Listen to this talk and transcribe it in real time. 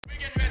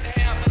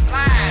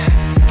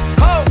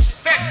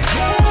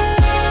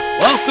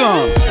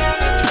Welcome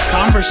to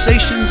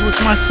Conversations with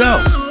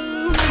Myself,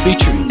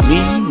 featuring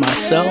me,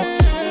 myself,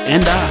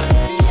 and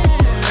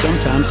I,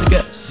 sometimes a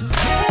guest.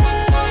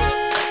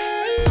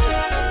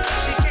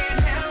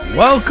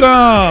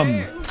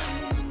 Welcome,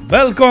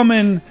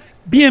 welcome,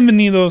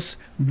 bienvenidos,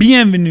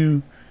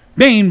 bienvenue,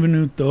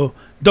 benvenuto,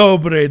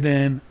 dobre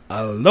den,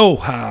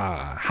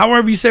 aloha.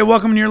 However you say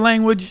welcome in your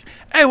language.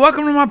 Hey,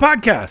 welcome to my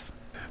podcast.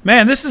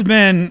 Man, this has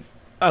been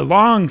a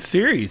long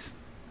series.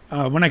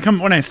 When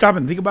I stop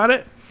and think about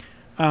it,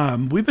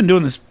 we've been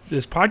doing this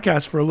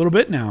podcast for a little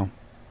bit now.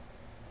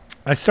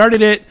 I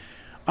started it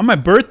on my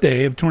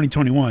birthday of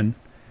 2021,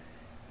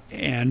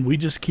 and we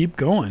just keep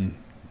going,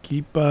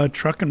 keep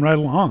trucking right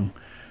along.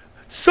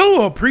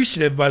 So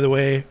appreciative, by the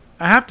way.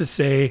 I have to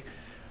say,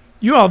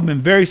 you all have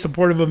been very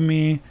supportive of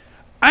me.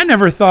 I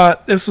never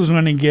thought this was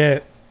going to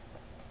get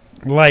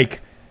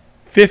like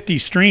 50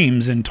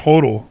 streams in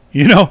total.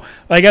 You know,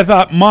 like I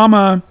thought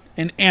Mama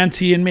and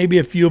Auntie and maybe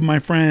a few of my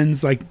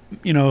friends, like,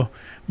 you know,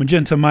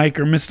 Magenta Mike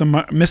or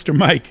Mr.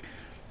 Mike,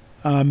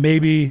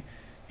 maybe,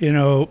 you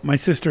know, my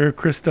sister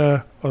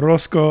Krista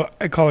Orozco.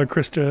 I call her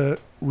Krista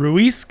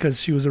Ruiz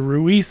because she was a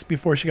Ruiz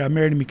before she got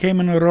married and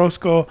became an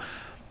Orozco,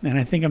 and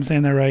I think I'm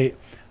saying that right.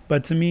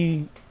 But to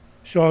me,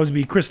 she'll always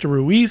be Krista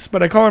Ruiz,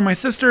 but I call her my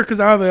sister because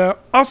I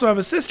also have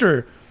a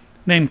sister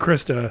named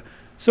Krista.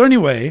 So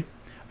anyway,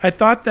 I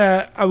thought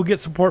that I would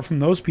get support from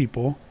those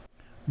people,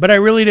 but I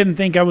really didn't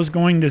think I was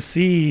going to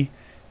see,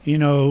 you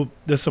know,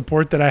 the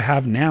support that I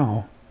have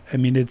now. I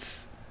mean,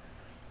 it's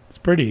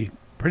pretty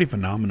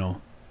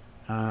phenomenal.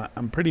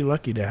 I'm pretty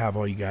lucky to have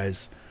all you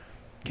guys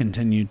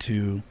continue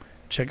to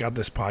check out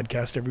this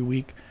podcast every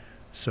week.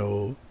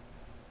 So,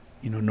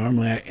 you know,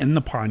 normally I end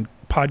the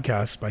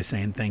podcast by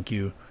saying thank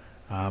you,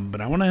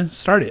 but I want to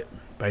start it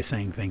by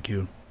saying thank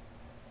you.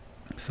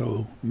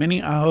 So,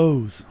 many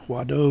ahos,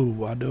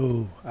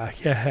 wado,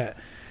 yeah.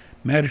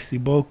 Merci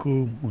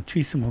beaucoup,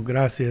 muchísimo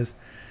gracias.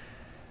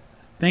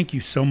 Thank you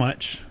so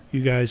much,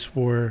 you guys,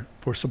 for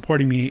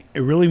supporting me.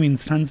 It really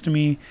means tons to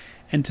me.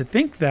 And to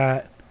think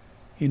that,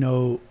 you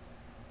know,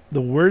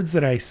 the words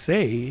that I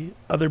say,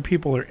 other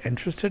people are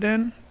interested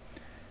in,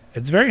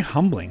 it's very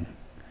humbling.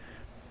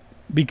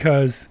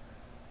 Because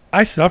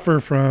I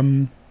suffer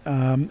from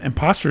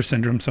imposter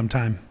syndrome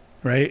sometimes,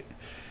 right?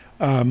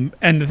 And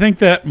to think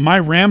that my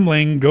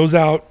rambling goes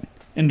out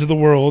into the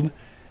world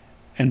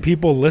and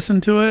people listen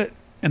to it,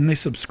 and they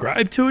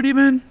subscribe to it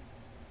even,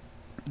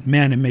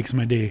 man, it makes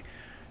my day.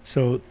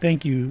 So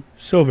thank you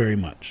so very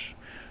much.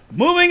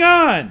 Moving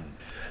on.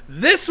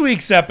 This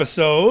week's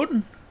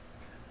episode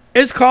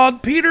is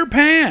called Peter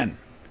Pan.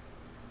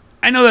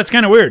 I know that's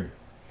kind of weird.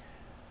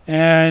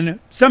 And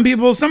some of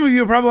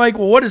you are probably like,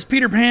 well, what does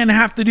Peter Pan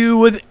have to do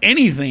with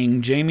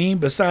anything, Jamie,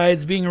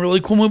 besides being a really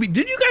cool movie?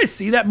 Did you guys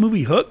see that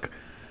movie, Hook?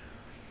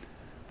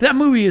 That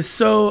movie is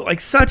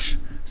such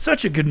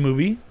a good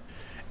movie.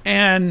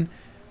 And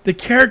the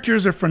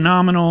characters are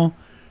phenomenal.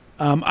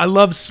 I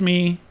love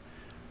Smee,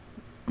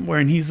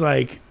 where he's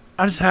like,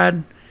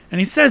 and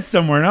he says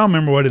somewhere, and I don't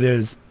remember what it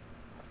is.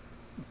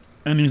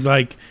 And he's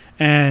like,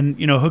 and,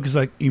 you know, Hook is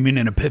like, you mean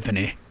an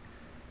epiphany?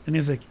 And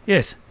he's like,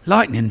 yes,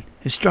 lightning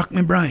has struck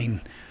my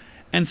brain.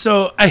 And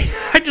so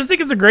I just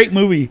think it's a great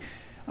movie.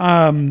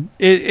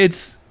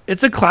 It's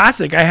a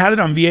classic. I had it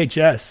on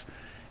VHS,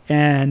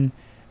 and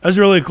it was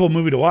a really cool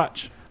movie to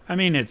watch. I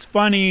mean, it's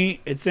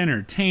funny, it's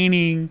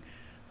entertaining.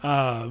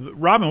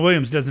 Robin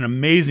Williams does an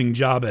amazing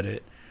job at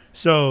it.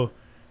 So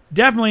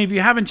definitely, if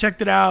you haven't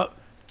checked it out,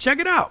 check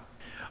it out.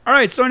 All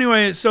right. So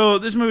anyway,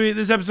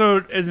 this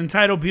episode is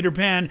entitled Peter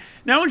Pan.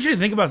 Now I want you to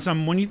think about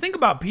something. When you think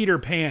about Peter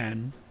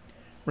Pan,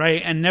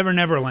 right, and Never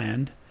Never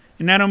Land,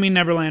 and I don't mean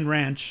Neverland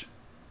Ranch,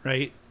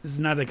 right? This is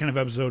not that kind of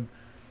episode.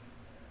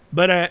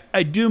 But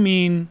I do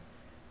mean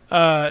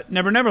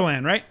Never Never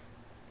Land, right?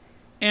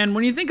 And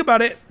when you think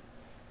about it,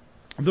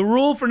 the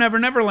rule for Never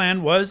Never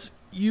Land was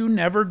you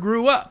never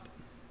grew up.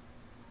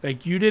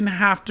 Like, you didn't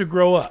have to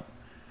grow up.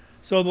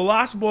 So the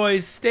Lost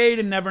Boys stayed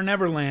in Never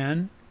Never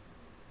Land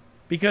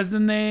because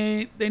then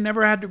they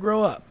never had to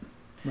grow up,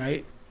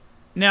 right?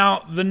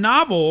 Now, the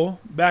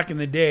novel back in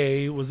the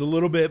day was a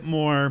little bit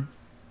more,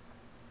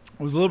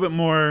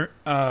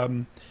 how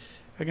can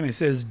I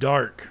say this,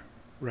 dark,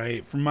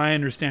 right? From my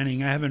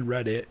understanding, I haven't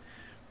read it,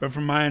 but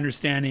from my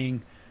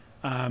understanding,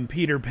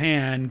 Peter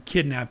Pan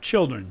kidnapped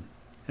children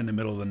in the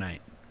middle of the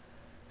night.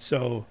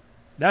 So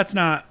that's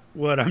not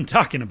what I'm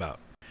talking about.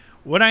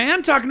 What I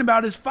am talking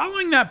about is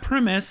following that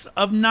premise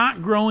of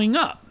not growing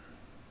up,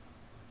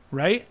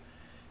 right?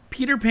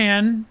 Peter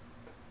Pan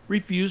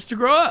refused to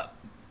grow up.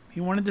 He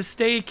wanted to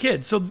stay a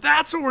kid. So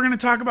that's what we're going to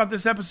talk about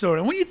this episode.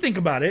 And when you think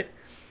about it,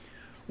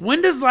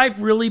 when does life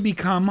really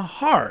become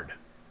hard?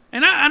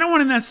 And I don't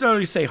want to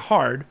necessarily say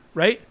hard,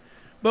 right?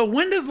 But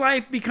when does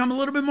life become a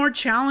little bit more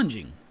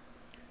challenging?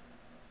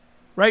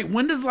 Right?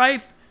 When does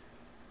life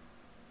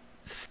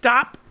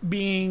stop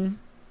being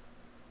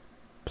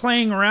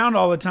playing around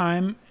all the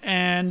time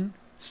and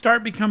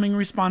start becoming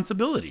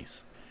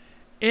responsibilities?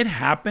 It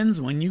happens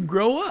when you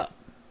grow up.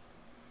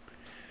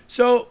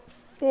 So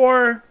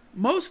for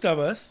most of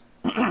us,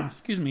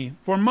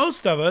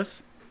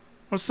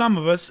 well, some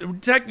of us,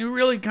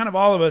 really kind of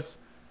all of us,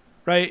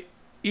 right?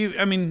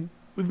 I mean,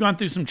 we've gone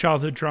through some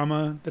childhood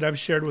trauma that I've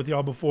shared with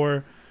y'all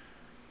before.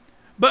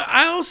 But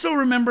I also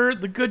remember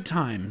the good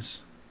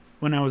times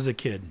when I was a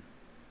kid.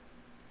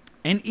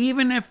 And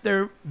even if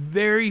they're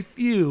very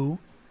few,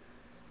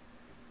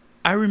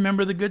 I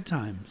remember the good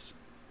times.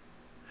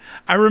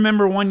 I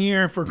remember one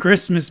year for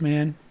Christmas,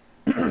 man,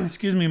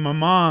 excuse me, my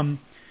mom,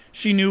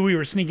 she knew we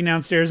were sneaking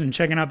downstairs and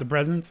checking out the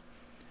presents.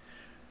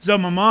 So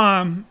my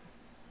mom,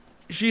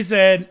 she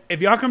said, if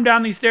y'all come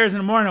down these stairs in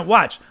the morning,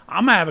 watch,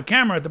 I'm going to have a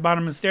camera at the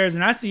bottom of the stairs,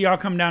 and I see y'all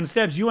come down the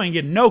steps, you ain't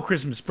getting no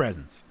Christmas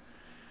presents.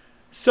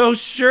 So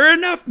sure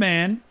enough,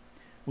 man,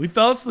 we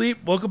fell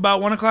asleep, woke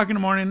about 1 o'clock in the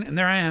morning, and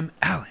there I am,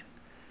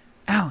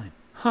 Alan,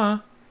 huh?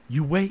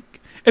 You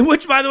wake? And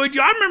which, by the way,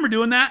 I remember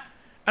doing that.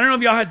 I don't know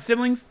if y'all had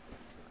siblings.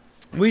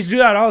 We used to do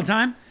that all the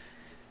time.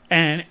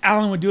 And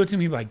Alan would do it to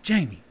me, like,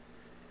 Jamie.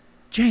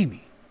 I'd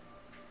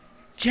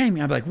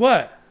be like,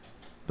 what?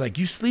 Like,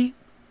 you sleep?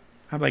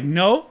 I'm like,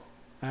 no,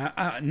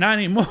 not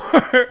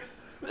anymore.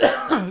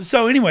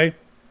 So anyway,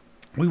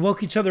 we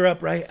woke each other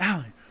up, right?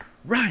 Alan,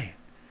 Ryan,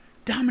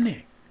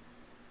 Dominic,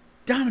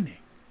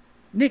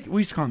 Nick.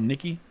 We used to call him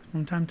Nicky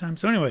from time to time.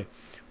 So anyway,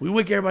 we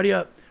wake everybody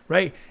up,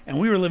 right? And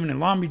we were living in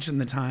Long Beach at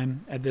the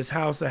time at this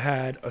house that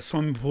had a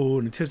swimming pool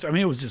and a tist. I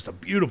mean, it was just a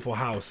beautiful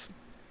house,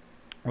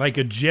 like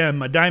a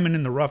gem, a diamond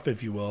in the rough,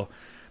 if you will,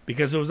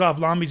 because it was off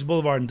Long Beach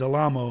Boulevard in Del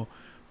Amo,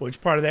 which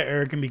part of that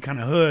area can be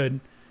kind of hood.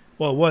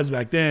 Well, it was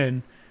back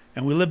then.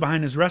 And we lived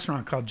behind this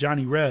restaurant called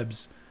Johnny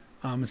Rebs.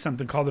 It's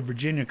something called the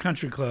Virginia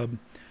Country Club.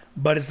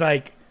 But it's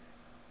like,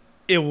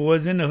 it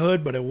was in the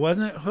hood, but it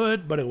wasn't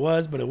hood, but it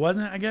was, but it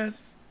wasn't, I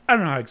guess. I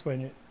don't know how to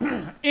explain it.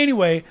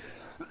 Anyway,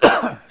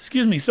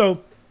 excuse me.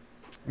 So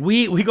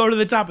we go to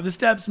the top of the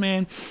steps,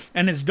 man,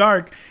 and it's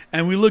dark.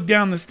 And we look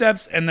down the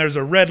steps, and there's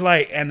a red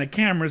light, and the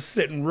camera's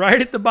sitting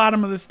right at the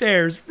bottom of the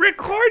stairs,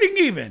 recording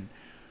even.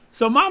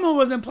 So mama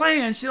wasn't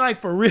playing. She like,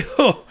 for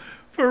real,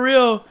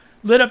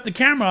 lit up the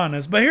camera on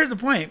us. But here's the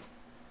point.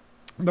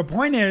 The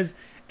point is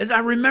I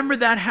remember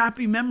that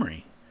happy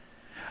memory.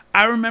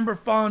 I remember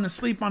falling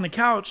asleep on the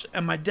couch,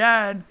 and my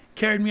dad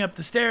carried me up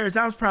the stairs.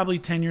 I was probably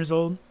 10 years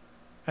old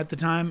at the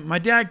time. My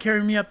dad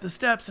carried me up the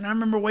steps, and I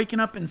remember waking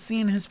up and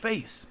seeing his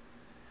face.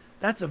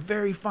 That's a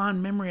very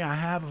fond memory I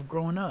have of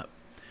growing up,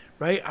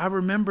 right? I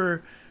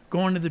remember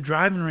going to the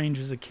driving range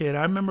as a kid.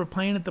 I remember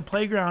playing at the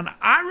playground.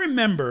 I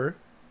remember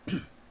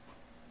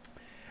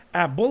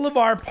at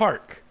Boulevard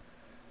Park,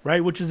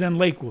 right, which is in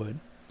Lakewood,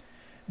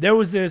 there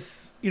was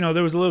this,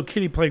 there was a little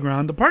kiddie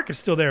playground. The park is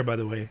still there, by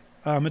the way.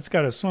 It's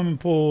got a swimming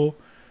pool,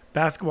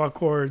 basketball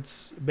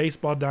courts,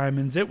 baseball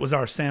diamonds. It was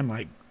our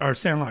sandlot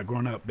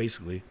growing up,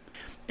 basically.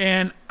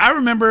 And I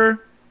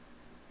remember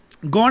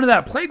going to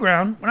that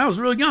playground when I was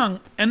real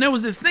young, and there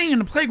was this thing in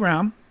the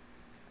playground,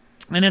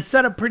 and it's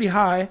set up pretty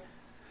high.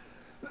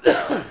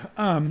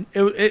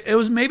 It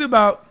was maybe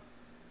about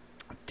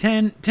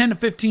 10 to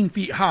 15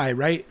 feet high,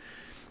 right?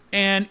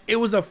 And it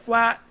was a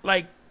flat,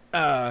 like,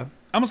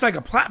 almost like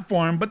a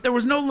platform, but there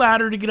was no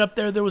ladder to get up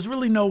there. There was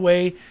really no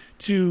way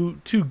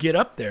to get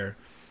up there.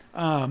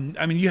 I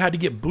mean, you had to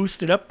get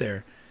boosted up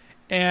there.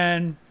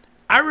 And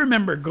I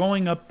remember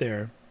going up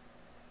there,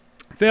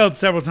 failed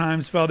several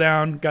times, fell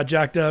down, got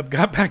jacked up,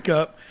 got back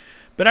up.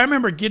 But I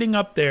remember getting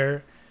up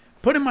there,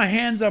 putting my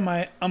hands on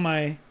my on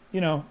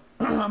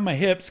my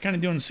hips, kind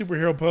of doing a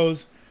superhero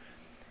pose.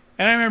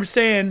 And I remember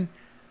saying,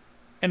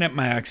 and that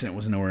my accent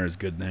was nowhere as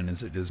good then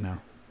as it is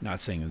now. Not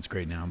saying it's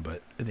great now,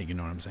 but I think you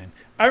know what I'm saying.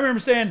 I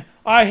remember saying,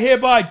 I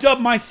hereby dub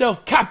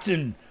myself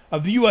captain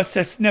of the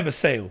USS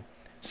Neversail.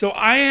 So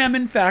I am,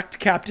 in fact,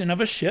 captain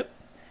of a ship.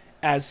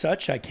 As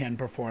such, I can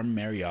perform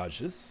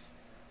marriages,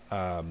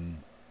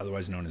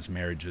 otherwise known as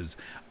marriages.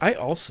 I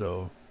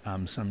also,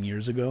 some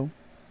years ago,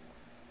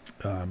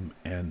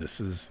 and this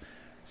is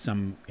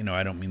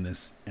I don't mean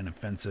this in an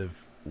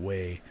offensive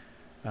way,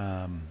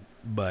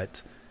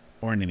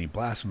 or in any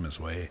blasphemous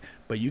way,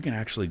 but you can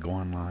actually go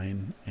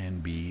online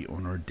and be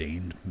an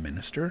ordained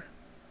minister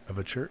of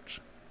a church.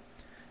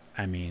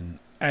 I mean,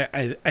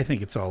 I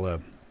think it's all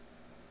a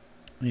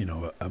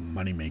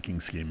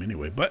money-making scheme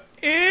anyway. But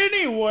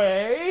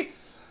anyway,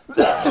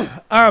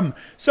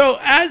 so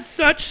as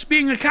such,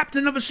 being a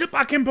captain of a ship,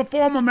 I can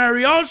perform a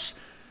marriage.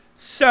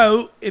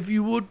 So if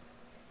you would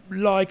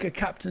like a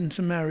captain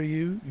to marry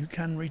you, you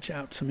can reach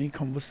out to me,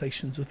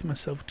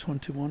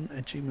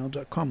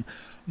 conversationswithmyself21@gmail.com.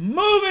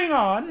 Moving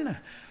on,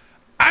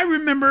 I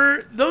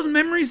remember those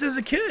memories as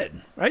a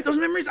kid, right? Those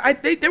memories,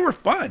 they were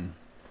fun.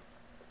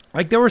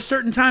 Like, there were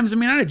certain times, I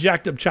mean, I had a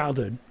jacked up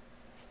childhood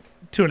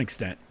to an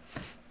extent.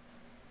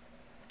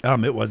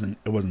 It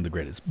wasn't the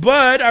greatest,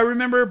 but I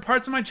remember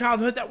parts of my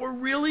childhood that were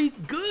really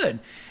good,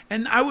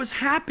 and I was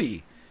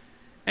happy.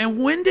 And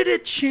when did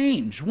it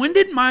change? When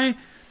did my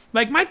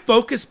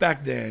focus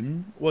back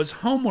then was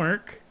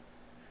homework,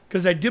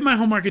 because I did my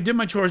homework, I did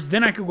my chores,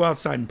 then I could go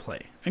outside and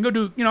play and go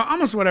do,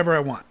 almost whatever I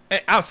want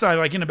outside,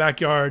 like in the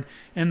backyard,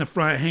 in the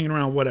front, hanging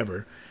around,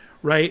 whatever,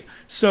 right?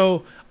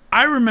 So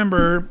I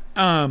remember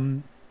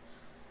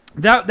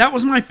that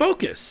was my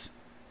focus.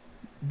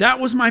 That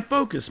was my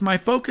focus. My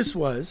focus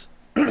was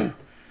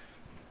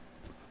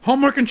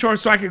homework and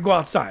chores so I could go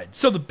outside.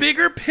 So the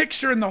bigger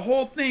picture and the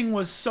whole thing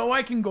was so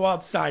I can go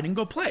outside and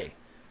go play.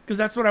 Because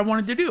that's what I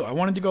wanted to do. I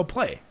wanted to go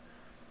play.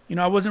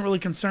 I wasn't really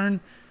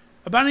concerned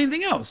about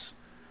anything else.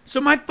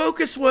 So my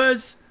focus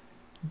was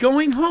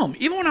going home.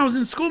 Even when I was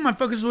in school, my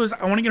focus was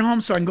I want to get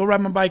home so I can go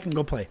ride my bike and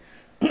go play.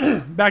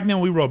 Back then,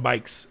 we rode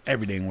bikes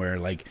every day. Where,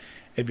 like,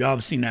 if y'all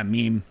have seen that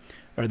meme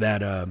or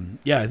that,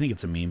 I think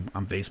it's a meme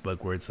on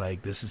Facebook where it's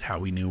like, this is how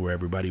we knew where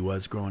everybody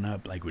was growing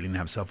up. Like, we didn't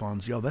have cell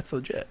phones. Yo, that's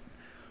legit.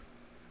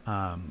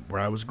 Where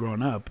I was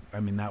growing up,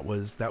 I mean, that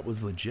was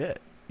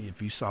legit.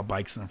 If you saw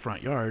bikes in the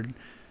front yard,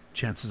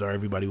 chances are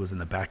everybody was in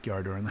the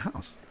backyard or in the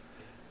house.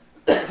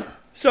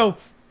 So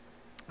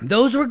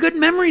those were good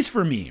memories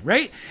for me,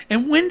 right?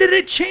 And when did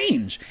it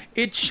change?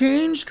 It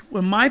changed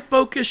when my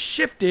focus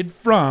shifted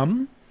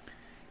from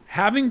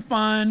having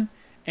fun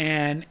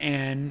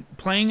and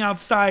playing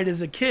outside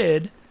as a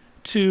kid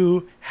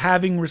to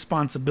having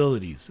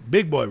responsibilities,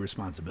 big boy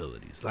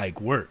responsibilities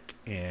like work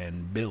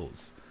and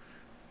bills.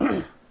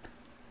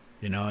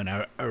 And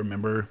I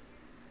remember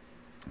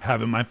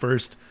having my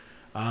first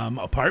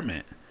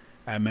apartment.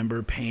 I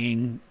remember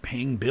paying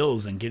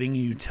bills and getting a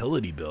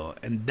utility bill.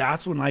 And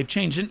that's when life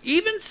changed. And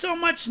even so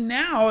much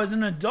now as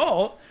an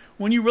adult,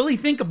 when you really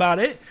think about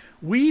it,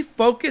 we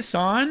focus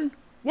on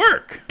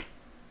work.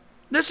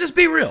 Let's just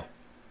be real.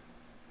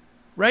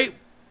 Right?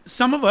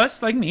 Some of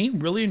us, like me,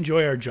 really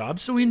enjoy our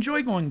jobs, so we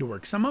enjoy going to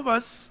work. Some of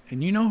us,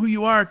 and you know who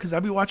you are because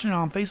I'll be watching it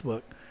on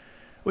Facebook,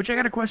 which I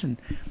got a question.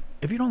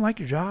 If you don't like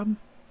your job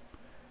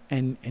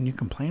and you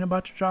complain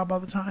about your job all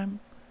the time,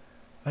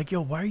 like,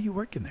 yo, why are you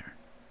working there?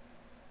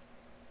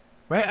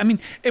 Right? I mean,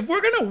 if we're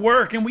going to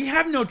work and we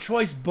have no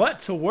choice but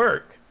to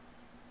work,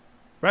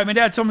 right? My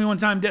dad told me one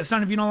time,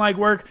 son, if you don't like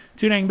work,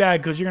 too dang bad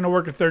because you're going to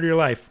work a third of your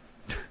life.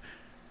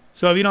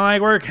 So if you don't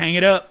like work, hang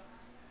it up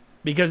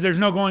because there's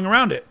no going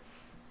around it.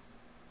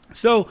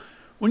 So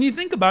when you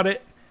think about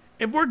it,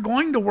 if we're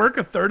going to work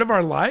a third of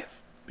our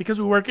life because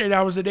we work 8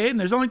 hours a day and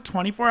there's only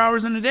 24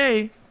 hours in a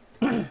day,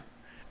 and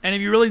if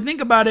you really think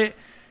about it,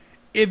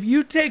 if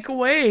you take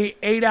away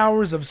 8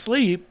 hours of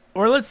sleep,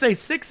 or let's say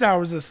 6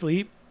 hours of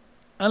sleep,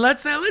 and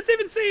let's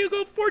even say you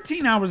go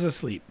 14 hours of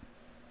sleep.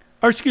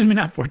 Or excuse me,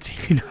 not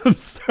 14. I'm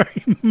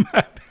sorry.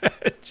 My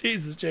bad.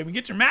 Jesus, Jamie,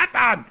 get your math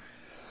on.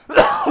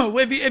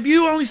 If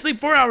you only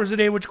sleep 4 hours a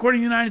day, which according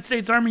to the United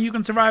States Army, you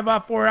can survive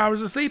off 4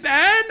 hours of sleep.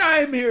 And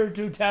I'm here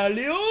to tell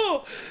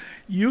you,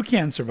 you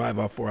can survive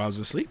off 4 hours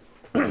of sleep.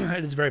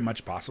 It is very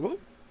much possible.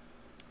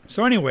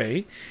 So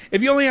anyway,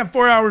 if you only have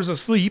 4 hours of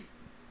sleep,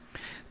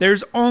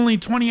 there's only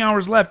 20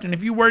 hours left. And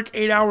if you work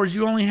 8 hours,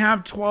 you only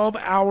have 12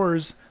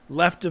 hours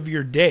left of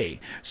your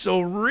day.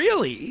 So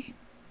really,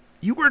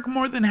 you work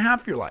more than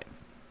half your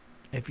life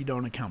if you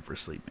don't account for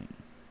sleeping.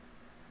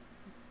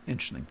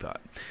 Interesting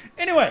thought.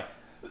 Anyway,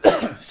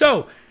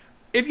 so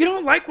if you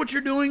don't like what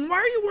you're doing, why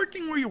are you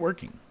working where you're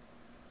working?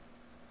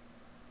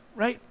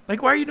 Right?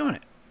 Like, why are you doing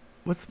it?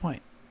 What's the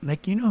point?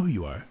 Like, you know who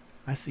you are.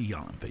 I see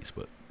y'all on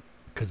Facebook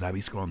because I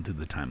be scrolling through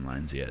the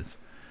timelines, yes.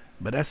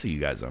 But I see you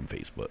guys on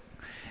Facebook.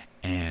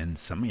 And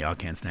some of y'all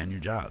can't stand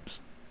your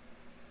jobs.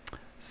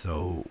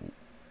 So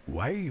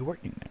why are you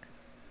working there?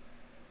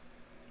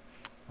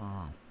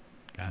 Oh,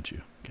 got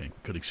you. Okay,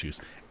 good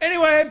excuse.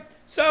 Anyway,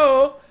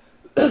 so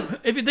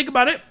if you think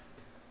about it,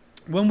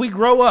 when we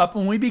grow up,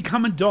 when we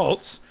become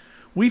adults,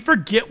 we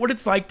forget what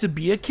it's like to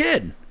be a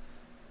kid.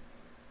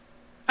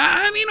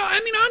 I mean,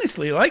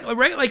 honestly, like,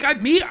 right? Like,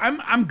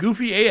 I'm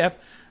goofy AF.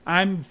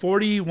 I'm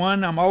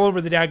 41. I'm all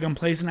over the daggum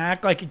place, and I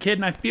act like a kid,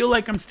 and I feel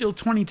like I'm still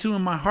 22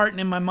 in my heart and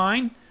in my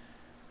mind.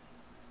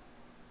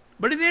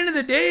 But at the end of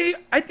the day,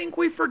 I think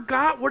we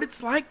forgot what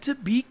it's like to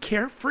be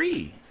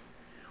carefree.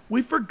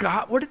 We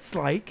forgot what it's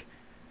like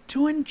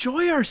to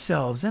enjoy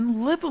ourselves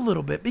and live a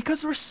little bit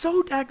because we're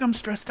so daggum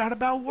stressed out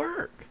about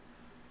work.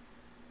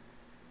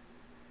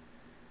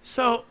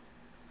 So,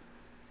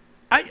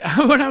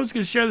 when I was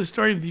going to share this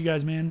story with you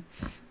guys, man,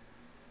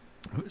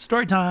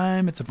 story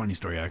time. It's a funny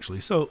story,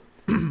 actually. So,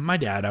 my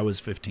dad, I was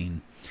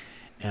 15,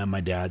 and my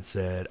dad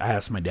said, I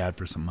asked my dad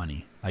for some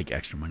money, like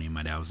extra money, and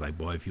my dad was like,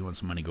 boy, if you want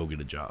some money, go get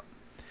a job.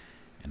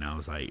 And I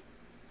was like,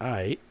 all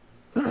right.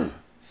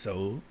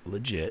 So,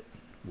 legit,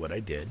 what I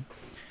did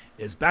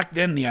is back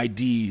then the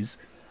IDs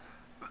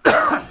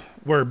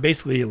were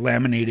basically a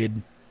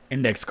laminated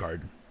index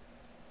card.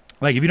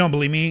 Like, if you don't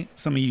believe me,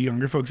 some of you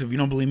younger folks, if you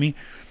don't believe me,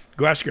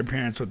 go ask your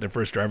parents what their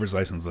first driver's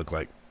license looked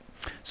like.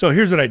 So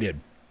here's what I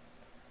did.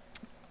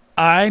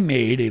 I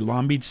made a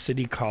Long Beach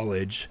City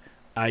College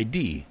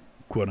ID,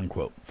 quote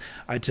unquote.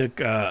 I took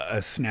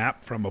a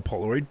snap from a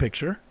Polaroid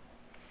picture.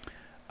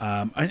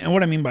 And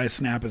what I mean by a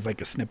snap is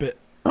like a snippet,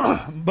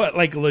 but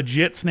like a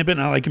legit snippet,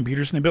 not like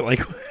computer snippet,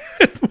 like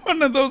it's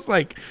one of those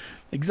like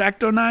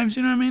X-Acto knives,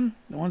 you know what I mean?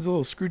 The one's a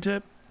little screw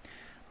tip.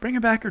 Bring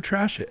it back or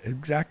trash it.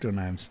 X-Acto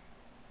knives.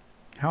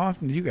 How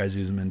often do you guys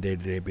use them on a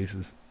day-to-day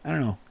basis? I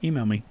don't know.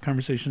 Email me.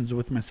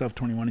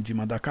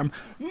 conversationswithmyself21@gmail.com.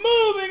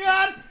 Moving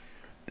on.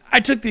 I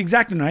took the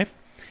X-Acto knife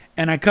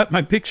And I cut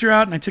my picture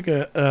out, and I took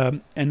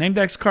a name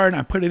dex card, and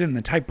I put it in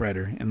the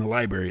typewriter in the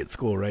library at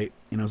school, right?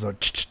 And I was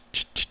like,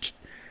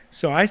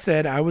 so I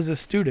said I was a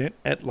student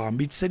at Long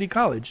Beach City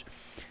College.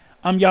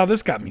 Y'all,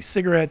 this got me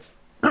cigarettes,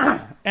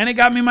 and it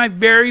got me my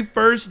very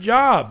first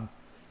job,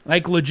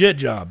 like legit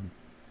job,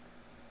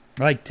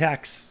 like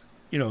tax,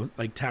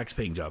 like tax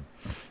paying job.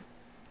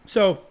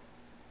 So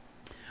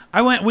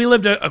we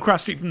lived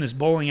across the street from this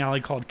bowling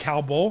alley called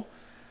Cow Bowl.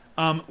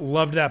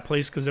 Loved that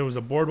place because there was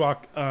a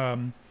boardwalk.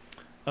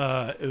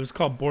 It was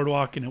called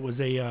Boardwalk, and it was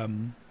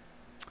an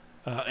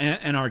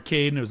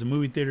arcade, and it was a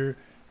movie theater.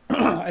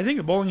 I think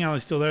the bowling alley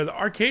is still there. The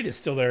arcade is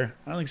still there.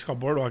 I don't think it's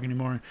called Boardwalk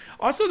anymore.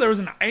 Also, there was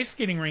an ice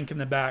skating rink in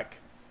the back.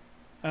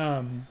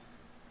 I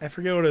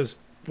forget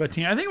what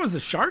team. I think it was the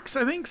Sharks.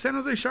 San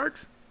Jose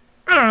Sharks.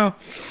 I don't know.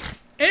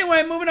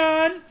 Anyway, moving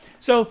on.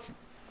 So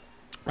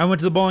I went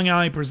to the bowling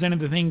alley, presented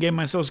the thing, gave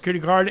my social security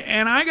card,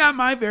 and I got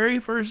my very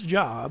first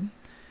job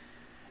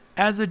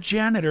as a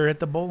janitor at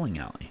the bowling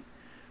alley.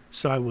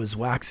 So I was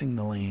waxing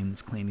the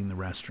lanes, cleaning the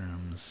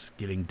restrooms,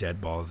 getting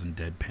dead balls and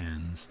dead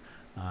pins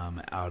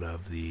out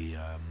of the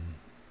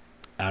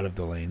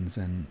lanes,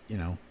 and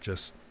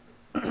just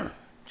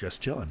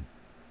chilling.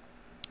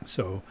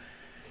 So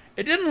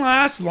it didn't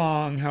last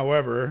long,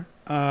 however.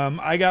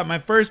 I got my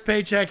first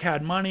paycheck,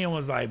 had money, and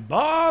was like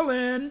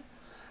balling.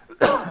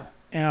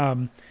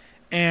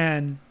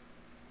 And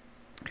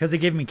because they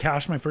gave me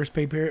cash my first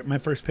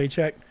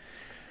paycheck.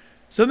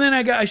 So then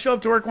I show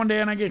up to work one day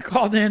and I get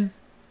called in,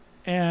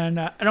 and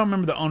I don't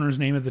remember the owner's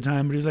name at the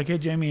time, but he was like, "Hey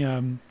Jamie,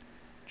 did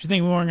you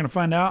think we weren't gonna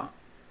find out?"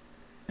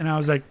 And I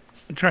was like,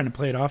 I'm trying to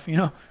play it off,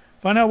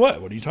 find out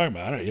what? What are you talking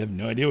about? You have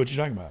no idea what you're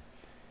talking about.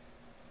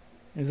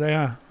 He's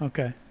like,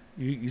 okay.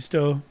 You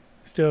still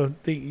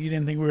think you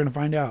didn't think we were gonna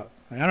find out?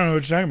 Like, I don't know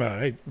what you're talking about.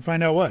 Hey,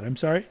 find out what? I'm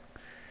sorry.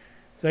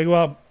 It's like,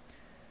 well,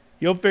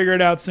 you'll figure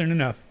it out soon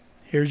enough.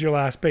 Here's your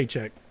last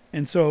paycheck.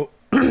 And so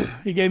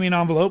he gave me an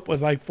envelope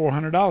with like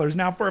 $400.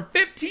 Now, for a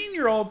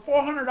 15-year-old,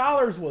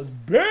 $400 was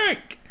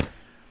big,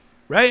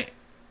 right?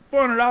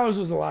 $400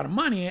 was a lot of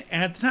money.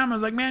 And at the time, I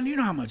was like, man, you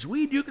know how much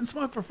weed you can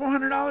smoke for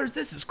 $400?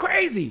 This is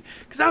crazy.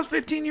 Because I was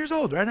 15 years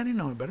old, right? I didn't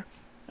know any better.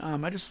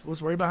 I just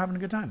was worried about having a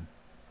good time.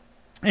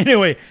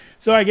 Anyway,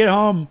 so I get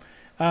home.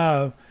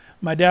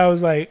 My dad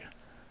was like,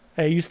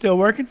 hey, you still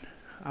working?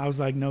 I was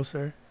like, no,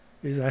 sir.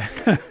 He's like,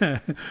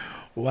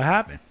 what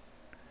happened?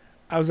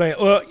 I was like,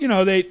 well,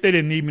 they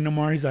didn't need me no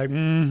more. He's like,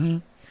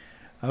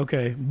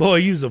 okay. Boy,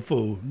 you's a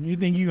fool. You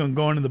think you're going to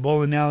go into the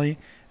bowling alley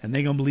and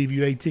they going to believe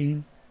you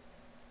 18?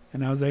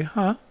 And I was like,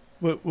 huh?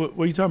 What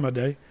are you talking about,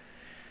 Daddy?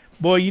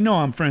 Boy,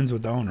 I'm friends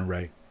with the owner,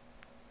 right?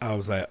 I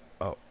was like,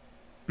 oh.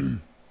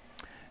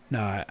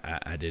 No,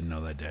 I didn't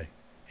know that, Daddy.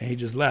 And he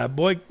just laughed.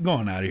 Boy, go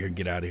on out of here.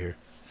 Get out of here.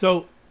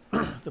 So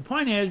the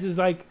point is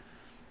like,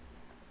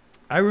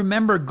 I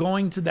remember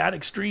going to that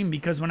extreme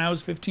because when I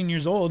was 15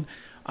 years old,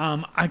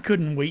 I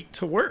couldn't wait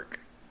to work.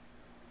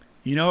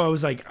 I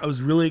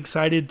was really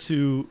excited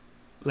to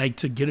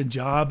get a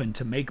job and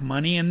to make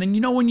money. And then,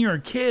 when you're a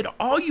kid,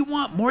 all you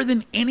want more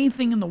than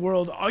anything in the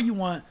world, all you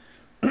want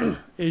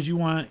is you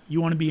want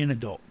to be an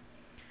adult,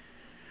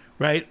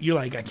 right? You're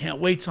like, I can't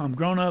wait till I'm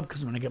grown up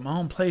because when I get my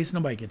own place,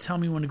 nobody can tell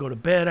me when to go to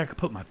bed. I can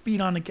put my feet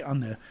on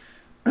the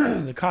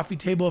the coffee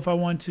table if I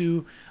want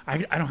to. I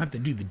don't have to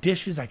do the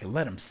dishes. I can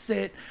let them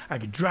sit. I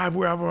can drive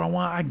wherever I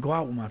want. I can go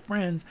out with my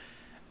friends.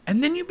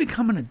 And then you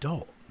become an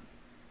adult.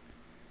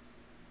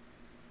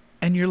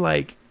 And you're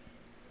like,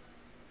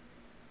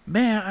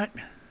 man,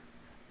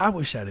 I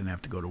wish I didn't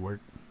have to go to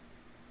work.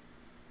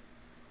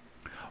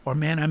 Or,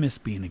 man, I miss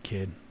being a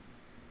kid.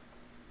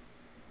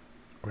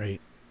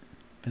 Right?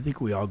 I think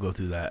we all go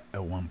through that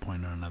at one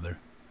point or another.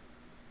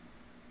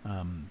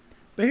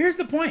 But here's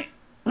the point.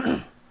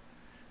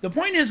 The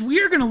point is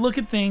we are going to look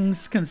at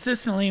things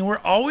consistently, and we're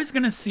always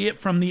going to see it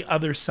from the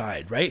other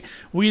side, right?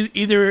 We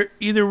either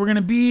we're going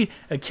to be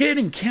a kid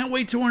and can't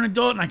wait till we're an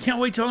adult, and I can't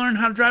wait to learn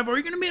how to drive, or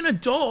you're going to be an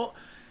adult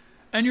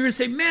and you're going to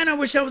say, man, I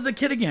wish I was a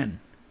kid again.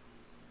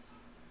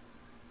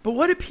 But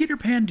what did Peter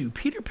Pan do?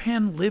 Peter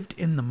Pan lived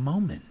in the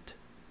moment.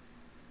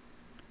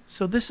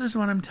 So this is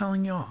what I'm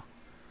telling y'all,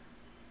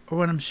 or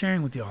what I'm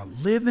sharing with y'all.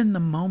 Live in the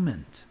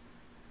moment,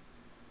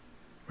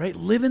 right?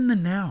 Live in the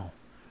now.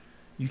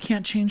 You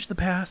can't change the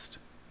past.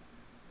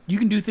 You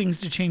can do things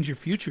to change your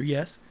future,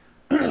 yes,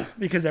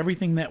 because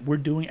everything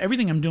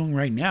I'm doing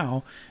right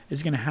now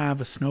is going to have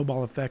a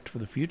snowball effect for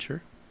the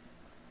future,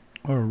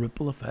 or a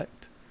ripple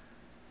effect,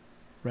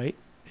 right?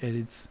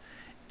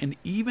 And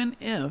even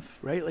if,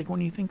 right, like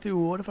when you think through,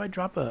 well, what if I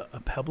drop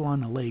a pebble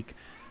on a lake,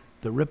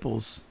 the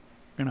ripples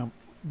are going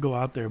to go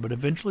out there, but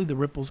eventually the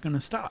ripple's going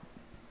to stop.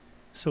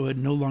 So it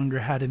no longer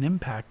had an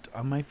impact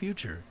on my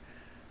future.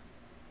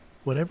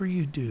 Whatever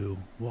you do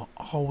will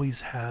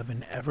always have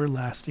an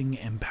everlasting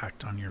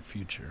impact on your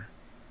future.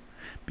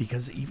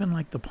 Because even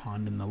like the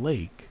pond in the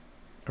lake,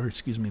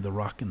 the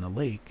rock in the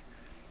lake,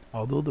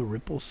 although the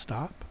ripples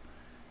stop,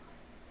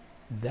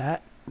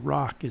 that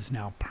rock is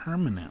now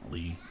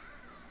permanently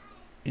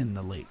in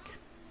the lake.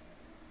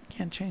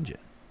 Can't change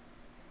it.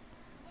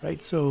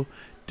 Right? So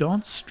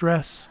Don't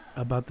stress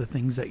about the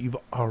things that you've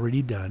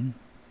already done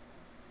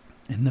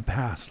in the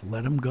past.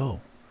 Let them go.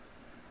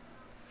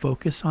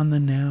 Focus on the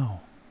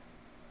now.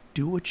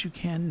 Do what you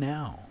can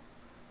now.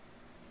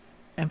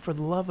 And for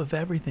the love of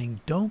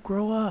everything, don't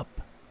grow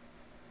up.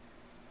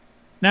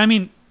 Now, I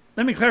mean,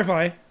 let me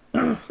clarify.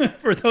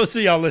 For those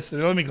of y'all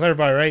listening, let me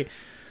clarify, right?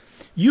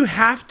 You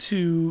have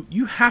to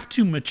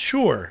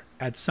mature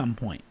at some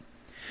point.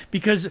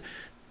 Because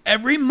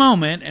every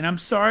moment, and I'm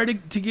sorry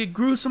to get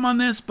gruesome on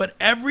this, but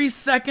every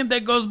second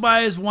that goes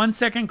by is 1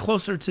 second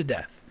closer to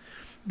death.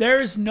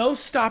 There is no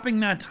stopping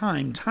that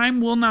time.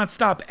 Time will not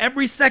stop.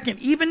 Every second,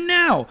 even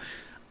now,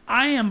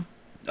 I am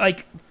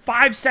like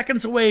 5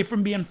 seconds away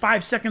from being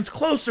 5 seconds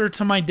closer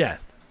to my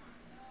death.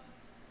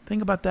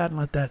 Think about that and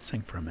let that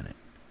sink for a minute.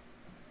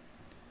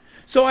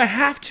 So I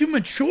have to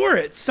mature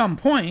at some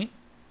point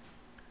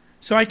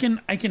so I can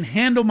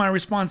handle my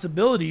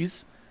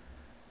responsibilities.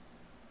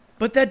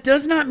 But that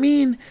does not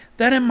mean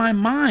that in my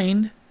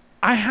mind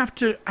I have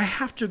to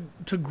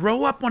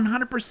grow up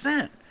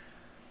 100%.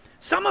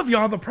 Some of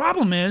y'all, the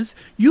problem is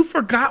you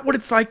forgot what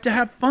it's like to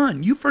have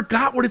fun. You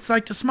forgot what it's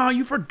like to smile.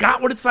 You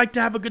forgot what it's like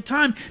to have a good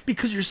time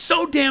because you're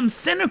so damn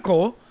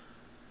cynical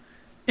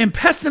and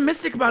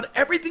pessimistic about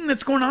everything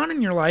that's going on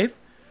in your life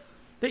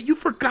that you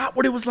forgot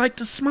what it was like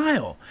to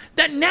smile.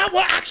 That now,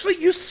 well, actually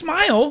you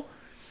smile,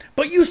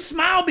 but you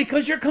smile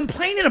because you're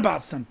complaining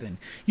about something.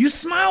 You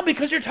smile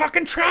because you're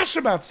talking trash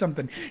about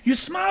something. You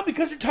smile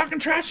because you're talking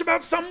trash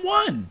about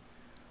someone.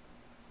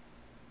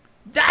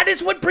 That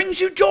is what brings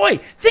you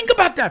joy. Think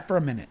about that for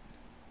a minute.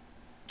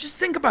 Just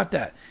think about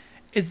that.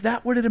 Is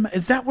that what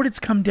it's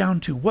come down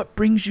to? What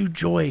brings you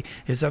joy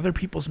is other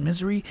people's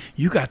misery?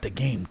 You got the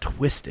game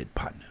twisted,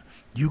 partner.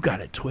 You got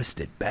it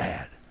twisted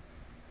bad.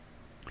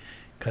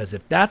 Because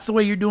if that's the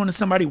way you're doing to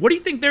somebody, what do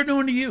you think they're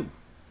doing to you?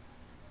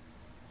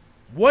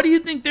 What do you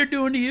think they're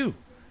doing to you?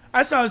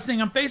 I saw this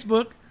thing on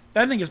Facebook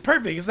that I think is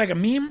perfect. It's like a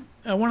meme,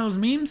 one of those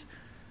memes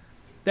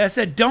that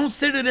said, don't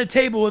sit at a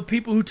table with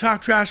people who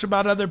talk trash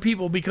about other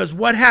people, because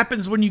what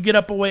happens when you get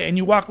up away and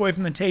you walk away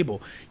from the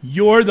table?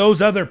 You're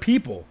those other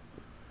people.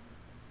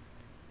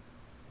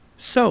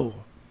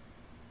 So,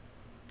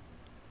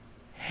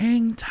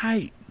 hang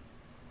tight.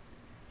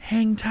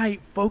 Hang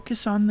tight.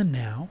 Focus on the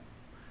now.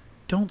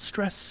 Don't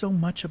stress so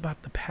much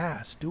about the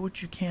past. Do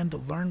what you can to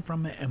learn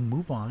from it and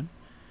move on.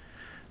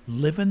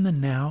 Live in the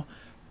now,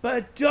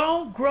 but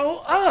don't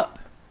grow up.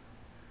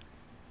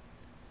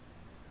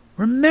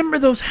 Remember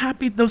those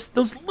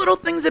little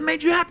things that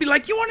made you happy.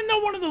 Like, you want to know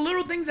one of the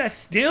little things that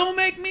still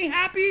make me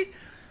happy?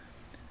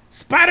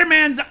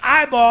 Spider-Man's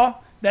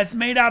eyeball that's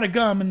made out of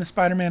gum in the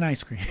Spider-Man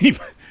ice cream.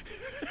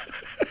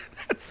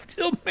 That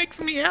still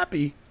makes me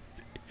happy,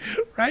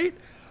 right?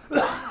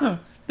 The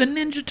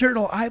Ninja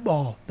Turtle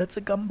eyeball that's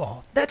a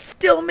gumball. That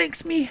still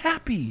makes me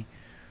happy.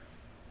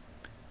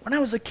 When I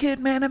was a kid,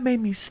 man, that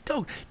made me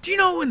stoked. Do you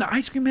know when the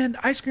ice cream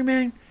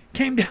man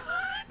came down?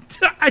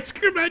 The ice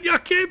cream man, y'all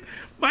came.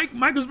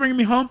 Mike was bringing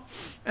me home,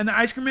 and the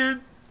ice cream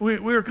man, we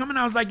were coming.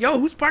 I was like, yo,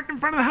 who's parked in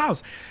front of the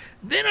house?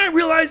 Then I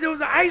realized it was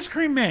the ice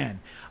cream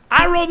man.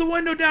 I rolled the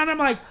window down. I'm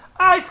like,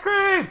 ice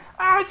cream,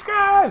 ice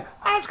cream,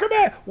 ice cream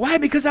man. Why?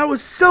 Because I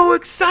was so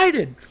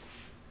excited.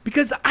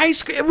 Because the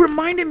ice cream, it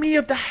reminded me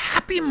of the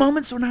happy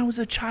moments when I was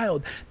a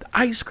child. The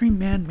ice cream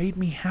man made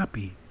me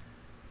happy.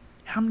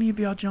 How many of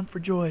y'all jump for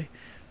joy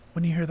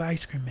when you hear the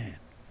ice cream man?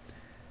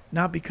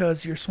 Not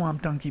because your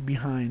swamp donkey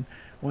behind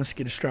wants to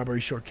get a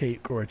strawberry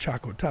shortcake or a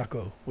choco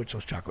taco, which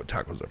those choco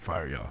tacos are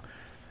fire, y'all.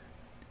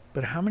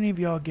 But how many of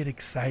y'all get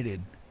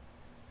excited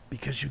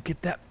because you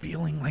get that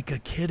feeling like a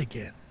kid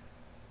again?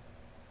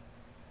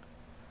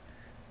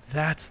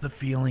 That's the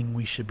feeling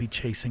we should be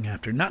chasing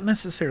after. Not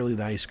necessarily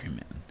the ice cream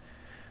man,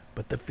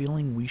 but the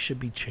feeling we should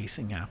be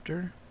chasing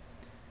after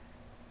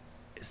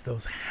is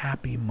those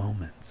happy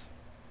moments.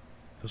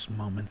 Those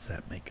moments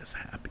that make us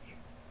happy.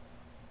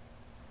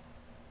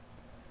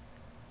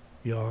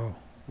 Y'all,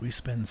 we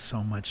spend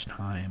so much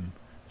time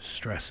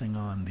stressing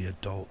on the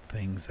adult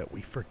things that we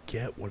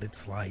forget what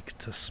it's like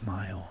to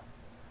smile.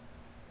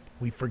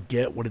 We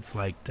forget what it's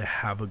like to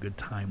have a good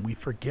time. We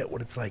forget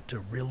what it's like to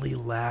really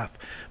laugh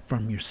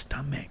from your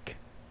stomach.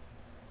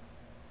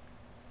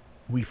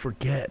 We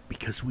forget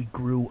because we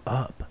grew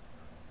up.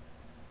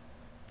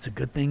 It's a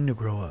good thing to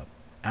grow up.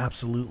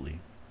 Absolutely.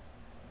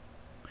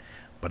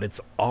 But it's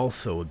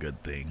also a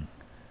good thing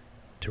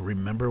to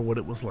remember what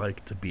it was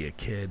like to be a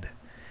kid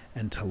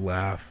and to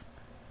laugh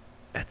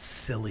at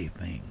silly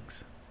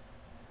things.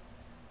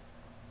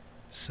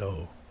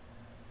 So,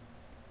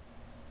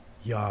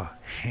 y'all,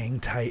 hang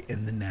tight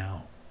in the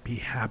now. Be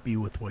happy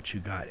with what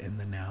you got in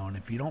the now. And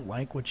if you don't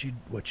like what you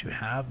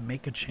have,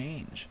 make a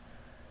change.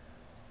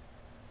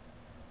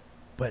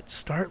 But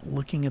start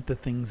looking at the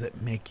things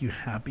that make you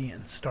happy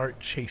and start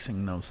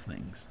chasing those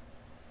things.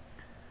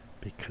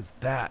 Because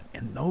that,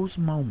 in those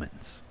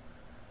moments,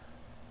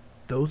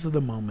 those are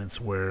the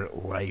moments where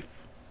life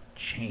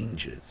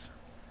changes.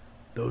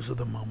 Those are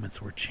the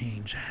moments where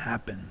change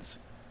happens.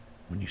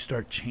 When you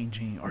start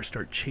changing or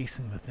start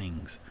chasing the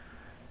things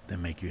that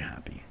make you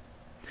happy.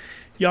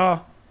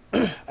 Y'all,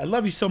 I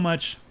love you so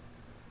much.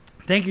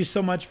 thank you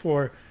so much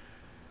for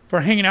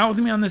hanging out with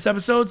me on this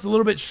episode. It's a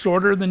little bit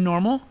shorter than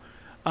normal.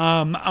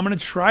 I'm going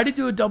to try to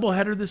do a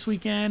doubleheader this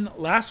weekend.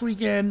 Last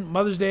weekend,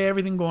 Mother's Day,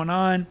 everything going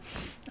on.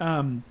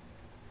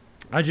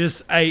 I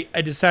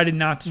decided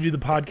not to do the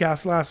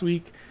podcast last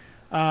week.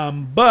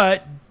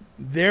 But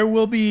there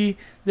will be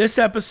this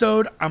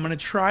episode. I'm going to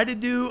try to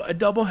do a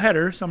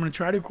doubleheader. So I'm going to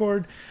try to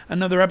record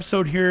another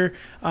episode here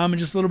in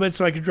just a little bit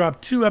so I could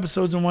drop 2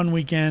 episodes in one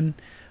weekend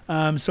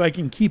so I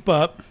can keep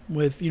up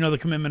with, the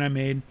commitment I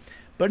made.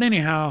 But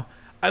anyhow,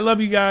 I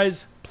love you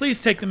guys.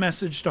 Please take the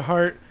message to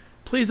heart.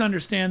 Please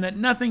understand that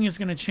nothing is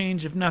going to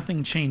change if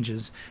nothing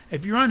changes.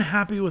 If you're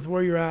unhappy with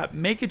where you're at,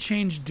 make a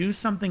change, do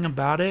something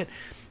about it.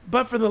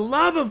 But for the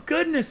love of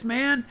goodness,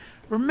 man,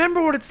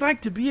 remember what it's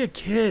like to be a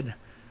kid.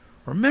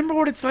 Remember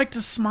what it's like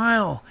to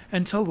smile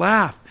and to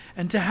laugh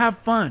and to have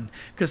fun.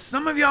 Because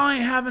some of y'all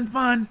ain't having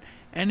fun,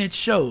 and it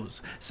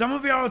shows. Some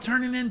of y'all are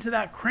turning into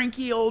that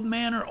cranky old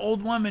man or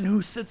old woman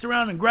who sits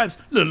around and grabs,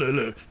 look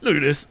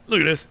at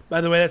this.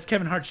 By the way, that's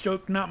Kevin Hart's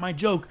joke, not my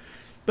joke.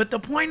 But the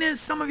point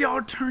is, some of y'all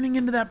are turning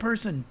into that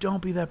person.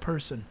 Don't be that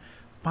person.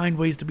 Find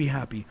ways to be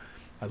happy.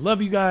 I love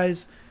you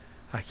guys.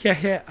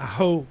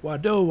 Aho,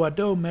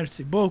 wado,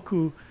 merci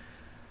beaucoup.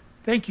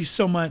 Thank you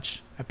so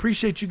much. I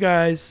appreciate you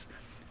guys.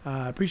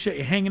 I appreciate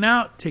you hanging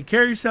out. Take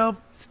care of yourself.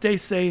 Stay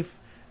safe.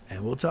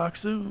 And we'll talk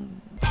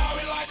soon.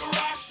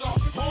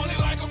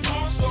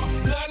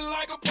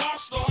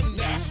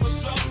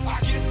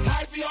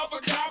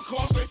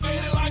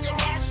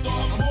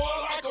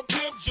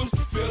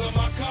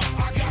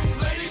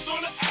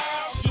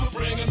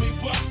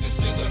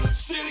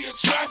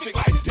 Traffic.